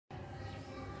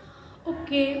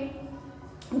Okay,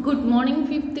 good morning,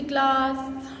 fifth class.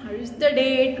 How is the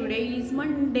day? Today is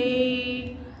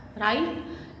Monday, right?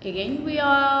 Again, we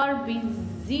are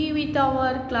busy with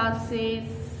our classes.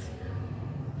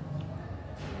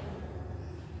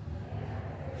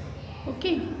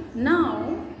 Okay,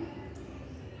 now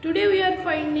today we are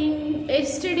finding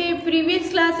yesterday previous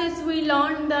classes we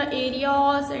learned the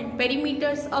areas and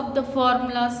perimeters of the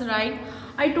formulas, right?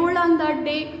 I told on that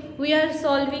day we are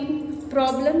solving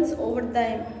problems over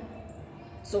them.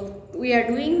 So we are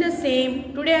doing the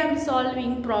same. Today I am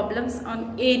solving problems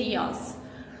on areas.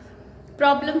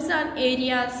 Problems on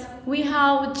areas. We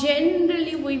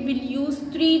will use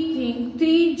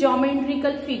three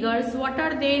geometrical figures. What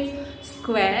are they?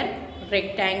 Square,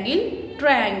 rectangle,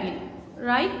 triangle.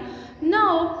 Right?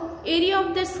 Now area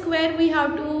of the square we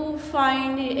have to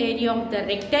find, area of the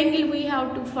rectangle we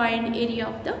have to find, area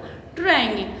of the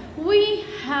triangle. We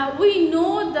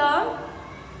know the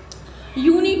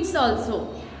units also.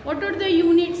 What are the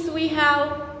units we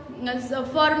have?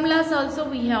 Formulas also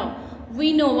we have.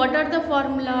 We know what are the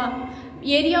formula.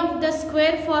 Area of the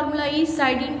square formula is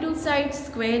side into side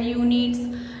square units.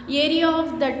 Area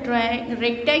of the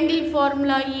rectangle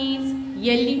formula is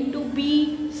L into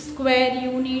B square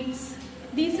units.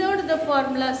 These are the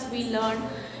formulas we learned.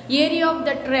 Area of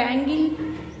the triangle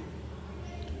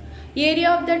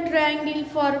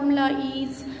formula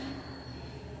is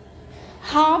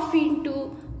half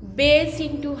into base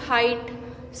into height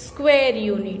square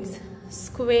units.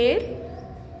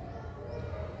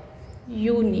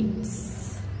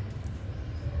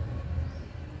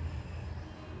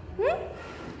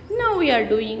 Now we are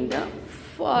doing the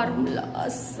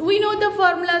formulas. We know the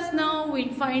formulas now. We'll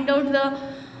find out the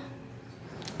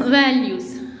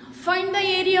values. Find the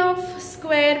area of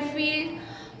square field.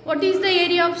 What is the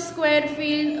area of square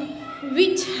field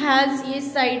which has a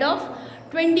side of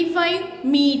 25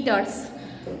 meters?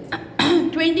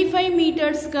 25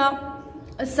 meters का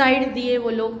side दिए वो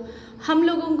लोग. हम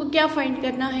लोगों को क्या find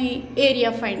करना है?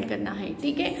 एरिया फाइंड करना है.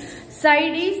 ठीक है.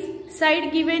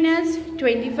 Side given as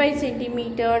 25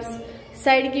 centimetres.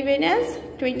 Side given as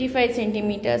 25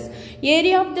 centimeters.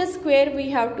 Area of the square we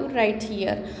have to write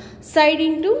here. Side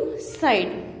into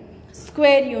side.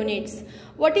 Square units.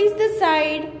 What is the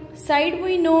side? Side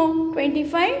we know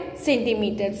 25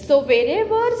 centimeters. So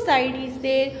wherever side is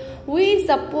there, we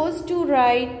supposed to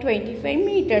write 25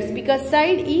 meters because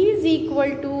side is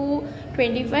equal to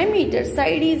 25 meters.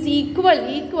 Side is equal.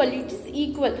 It is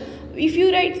equal. If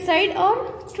you write side or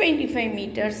 25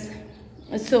 meters.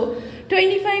 So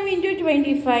 25 into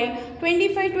 25.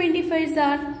 25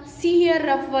 are, see here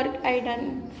rough work I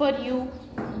done for you.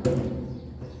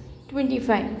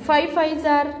 25. 5 5s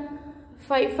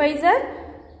are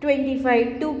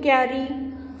 25. 2 carry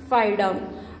 5 down.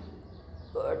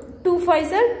 2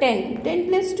 5s are 10. 10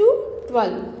 plus 2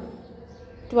 12.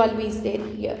 12 is there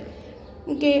here.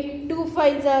 Okay. 2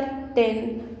 5s are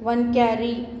 10. 1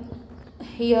 carry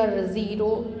here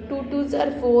 0. 2 2s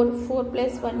are 4. 4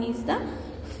 plus 1 is the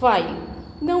 5.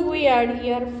 Now we add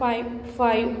here 5.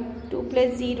 2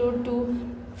 plus 0 2.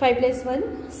 5 plus 1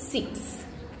 6.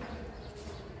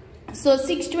 So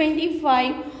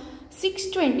 625.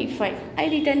 I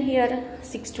written here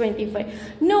 625.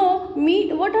 Now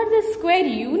what are the square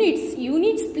units?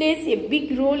 Units plays a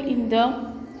big role in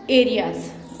the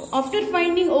areas. After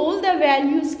finding all the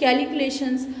values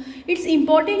calculations, it's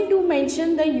important to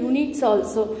mention the units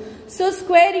also. So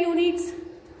square units.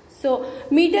 So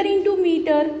meter into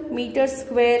meter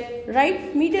square,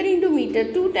 right? Meter into meter.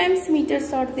 2 times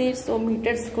meters are there. So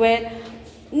meter square.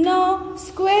 Now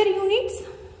square units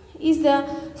is the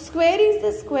square,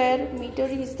 meter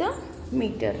is the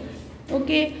meter.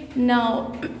 Okay.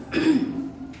 Now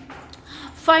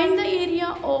find the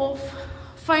area of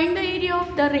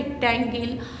the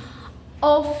rectangle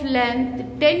of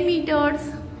length 10 meters,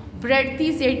 breadth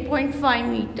is 8.5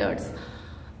 meters.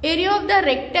 Area of the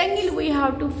rectangle we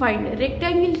have to find.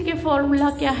 Rectangle के formula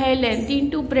क्या है? Length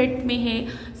into breadth में है.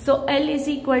 So L is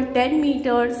equal 10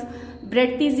 metres,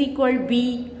 breadth is equal B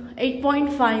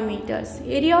 8.5 metres.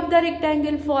 Area of the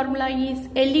rectangle formula is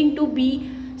L into B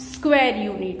square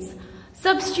units.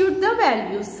 Substitute the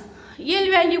values. L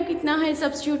value कितना है?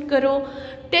 Substitute करो.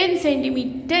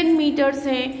 10 metres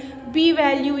है. B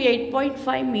value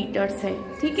 8.5 metres है.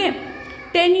 ठीक है.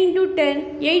 10 into 10,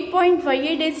 8.5.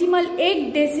 ये decimal,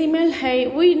 एक decimal है.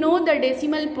 We know the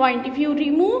decimal point. If you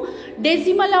remove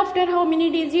decimal after how many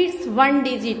digits? 1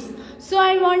 digits. So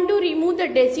I want to remove the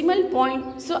decimal point.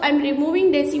 So I am removing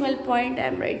decimal point. I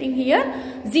am writing here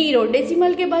 0.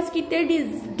 Decimal के पास कितने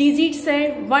digits है?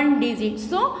 1 digit.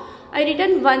 So I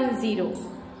written 1 0.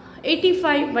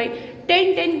 85 by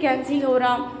 10 10 cancel हो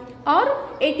रहा. और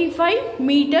 85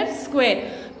 metre square.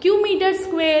 क्यों metre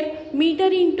square?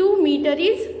 Metre into metre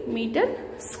is metre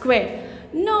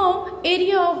square. Now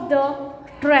area of the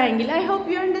triangle, I hope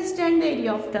you understand the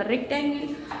area of the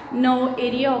rectangle. Now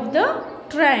area of the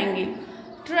triangle,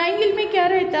 triangle में क्या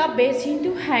रहता? Base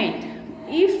into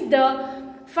height. If the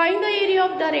find the area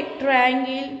of the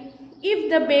triangle, if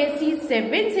the base is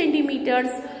 7 centimeters,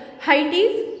 height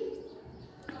is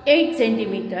 8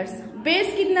 centimeters.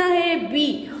 Base कितना है? B.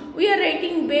 We are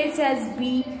writing base as B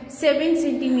 7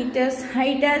 centimeters,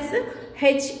 height as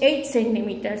H 8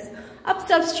 centimeters. अब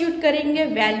substitute करेंगे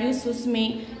values उसमें।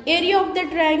 Area of the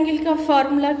triangle का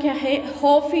formula क्या है?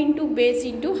 Half into base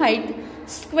into height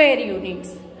square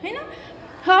units, है ना।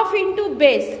 हाफ इंटू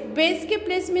बेस, बेस के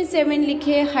प्लेस में 7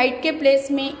 लिखे, हाइट के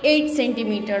प्लेस में 8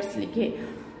 सेंटीमीटर्स लिखे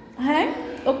है।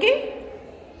 ओके,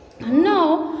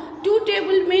 नाउ टू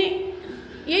टेबल में,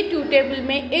 ये टू टेबल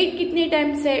में 8 कितने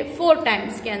टाइम्स है? 4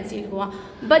 टाइम्स कैंसिल हुआ।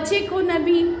 बचे कौन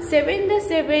अभी? 7 the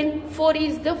 7, 4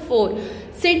 is the 4।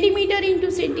 Centimetre into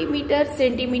centimetre,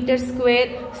 centimetre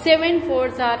square, 7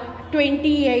 4s are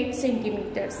 28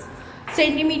 centimetres,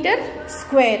 centimetre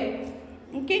square.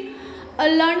 Okay,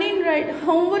 learn and right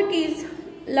homework is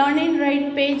learn and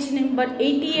right page number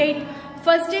 88,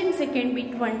 first and second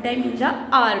bit 1 time in the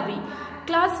RB।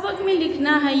 Class work में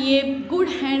लिखना है ये good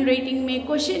hand writing में,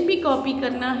 question भी copy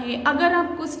करना है। अगर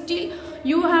आपको still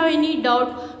you have any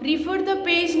doubt, refer the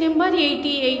page number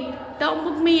 88, term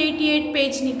book में 88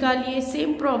 पेज निकालिए,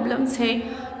 सेम प्रॉब्लम्स है,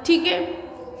 ठीक है।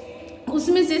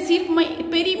 उसमें से सिर्फ मैं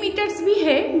पेरीमीटर्स भी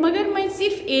है, मगर मैं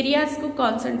सिर्फ एरियाज को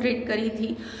कॉन्सेंट्रेट करी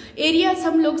थी। एरियाज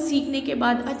हम लोग सीखने के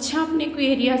बाद, अच्छा अपने को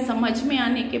एरिया समझ में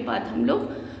आने के बाद हम लोग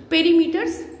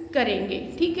पेरीमीटर्स करेंगे,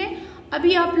 ठीक है।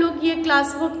 अभी आप लोग ये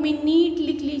क्लास वर्क में नीट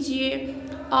लिख लीजिए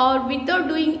और without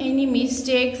doing any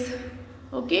mistakes,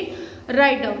 okay,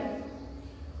 write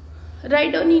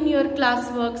down in your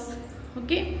class works,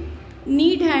 okay.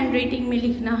 NEET hand writing में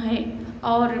लिखना है।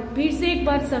 और फिर से एक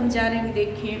बार समझा रहे हैं,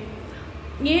 देखिए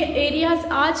ये एरियाज,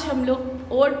 आज हम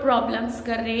लोग और प्रॉब्लम्स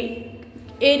कर रहे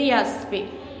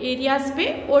एरियाज पे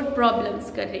और प्रॉब्लम्स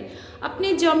कर रहे।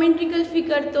 अपने ज्योमेट्रिकल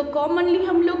फिगर तो कॉमनली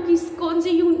हम लोग कौन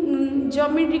से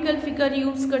ज्योमेट्रिकल फिगर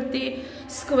यूज करते?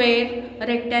 Square,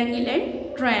 rectangle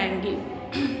and triangle.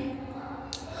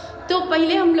 तो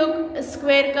पहले हम लोग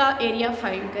स्क्वायर का एरिया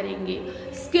फाइंड करेंगे।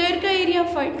 स्क्वायर का एरिया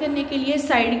फाइंड करने के लिए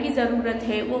साइड की ज़रूरत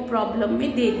है, वो प्रॉब्लम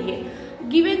में दे दिए।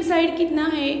 गिवन साइड कितना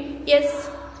है? Yes,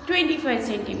 25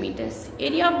 centimetres.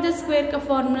 Area of the square का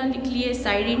फॉर्मूला लिख लिए,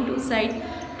 side into side,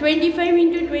 25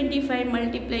 into 25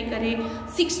 multiply करें,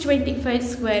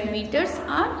 625 square metres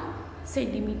R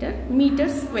centimetre metre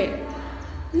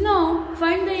square. Now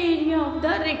find the area of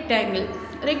the rectangle.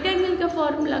 Rectangle का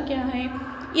फॉर्मूला क्या है?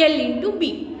 L into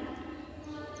B.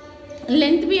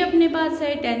 लेंथ भी अपने पास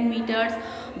है 10 मीटर्स,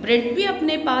 ब्रेड्थ भी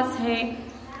अपने पास है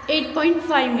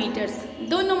 8.5 मीटर्स।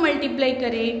 दोनों मल्टीप्लाई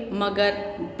करें, मगर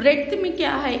ब्रेड्थ में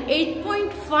क्या है?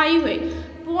 8.5 है।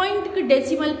 पॉइंट का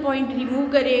डेसिमल पॉइंट रिमूव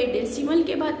करें, डेसिमल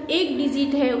के बाद एक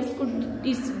डिजिट है उसको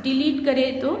डिलीट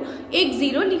करें तो एक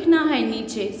 0 लिखना है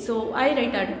नीचे। सो आई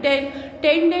right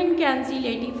 10 cancel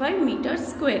 85 metre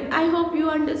square. I hope you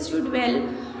understood well.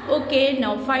 Okay,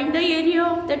 now find the area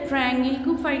of the triangle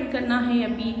को फाइंड करना है।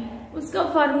 अभी उसका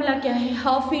फॉर्मूला क्या है?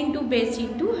 Half into base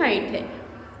into height है।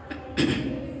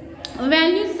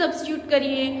 वैल्यू सब्स्टिट्यूट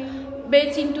करिए,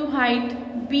 बेस इंटू हाइट,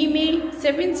 बी में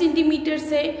 7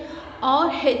 सेंटीमीटर्स है और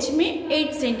H में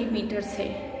 8 सेंटीमीटर्स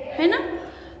है ना।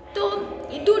 तो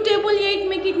 2 टेबल 8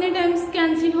 में कितने टाइम्स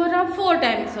कैंसिल हो रहा? 4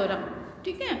 टाइम्स हो रहा,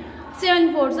 ठीक है। 7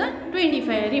 4s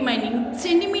 25, remaining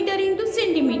centimetre into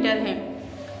centimetre है,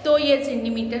 तो ये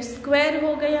सेंटीमीटर स्क्वायर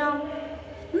हो गया।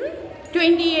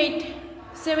 28,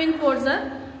 7 4s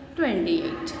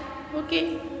 28। Okay,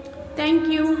 thank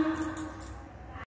you.